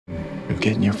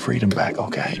getting your freedom back,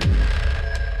 okay?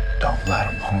 Don't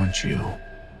let them haunt you.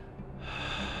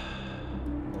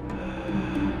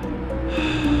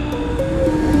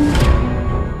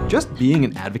 Just being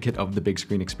an advocate of the big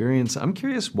screen experience, I'm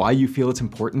curious why you feel it's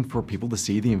important for people to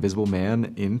see The Invisible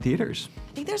Man in theaters.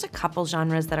 I think there's a couple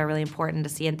genres that are really important to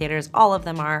see in theaters. All of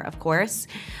them are, of course,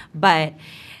 but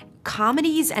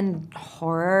comedies and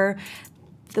horror,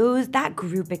 that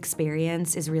group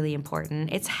experience is really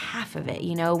important. It's half of it,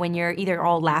 you know, when you're either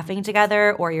all laughing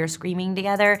together or you're screaming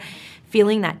together,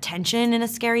 feeling that tension in a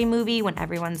scary movie when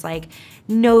everyone's like,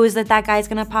 knows that that guy's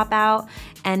gonna pop out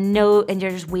and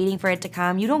you're just waiting for it to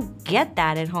come. You don't get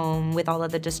that at home with all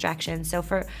of the distractions. So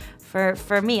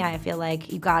for me, I feel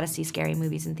like you gotta see scary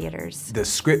movies in theaters. The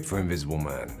script for Invisible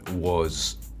Man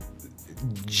was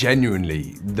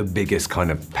genuinely the biggest kind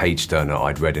of page turner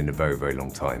I'd read in a very, very long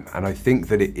time. And I think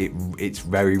that it's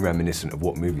very reminiscent of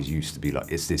what movies used to be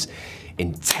like. It's this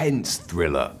intense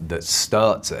thriller that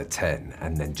starts at a 10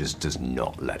 and then just does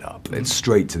not let up. It's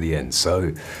straight to the end.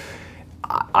 So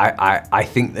I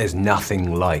think there's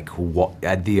nothing like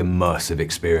the immersive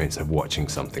experience of watching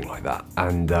something like that.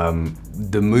 And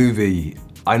the movie,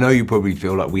 I know you probably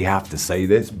feel like we have to say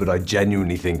this, but I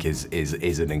genuinely think is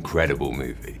an incredible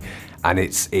movie. And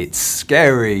it's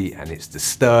scary, and it's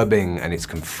disturbing, and it's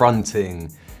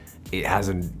confronting. It has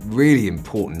a really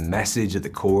important message at the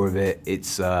core of it.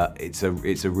 It's a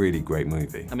really great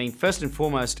movie. I mean, first and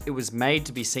foremost, it was made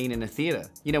to be seen in a theater.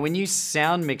 You know, when you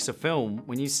sound mix a film,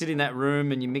 when you sit in that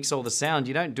room and you mix all the sound,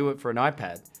 you don't do it for an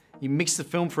iPad. You mix the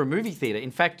film for a movie theater.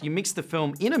 In fact, you mix the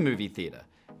film in a movie theater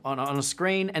on a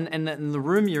screen, and the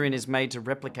room you're in is made to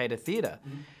replicate a theater.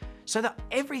 So that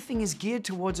everything is geared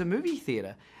towards a movie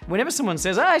theater. Whenever someone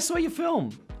says, "Oh, I saw your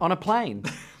film on a plane,"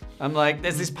 I'm like,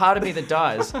 there's this part of me that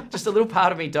dies. Just a little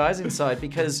part of me dies inside,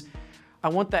 because I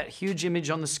want that huge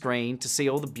image on the screen to see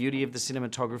all the beauty of the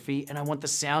cinematography, and I want the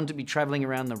sound to be traveling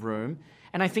around the room.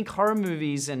 And I think horror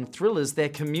movies and thrillers, they're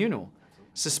communal.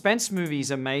 Suspense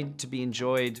movies are made to be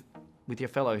enjoyed with your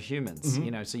fellow humans,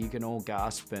 you know, so you can all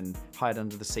gasp and hide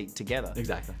under the seat together.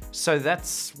 Exactly. So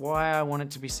that's why I want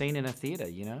it to be seen in a theater,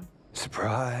 you know?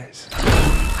 Surprise.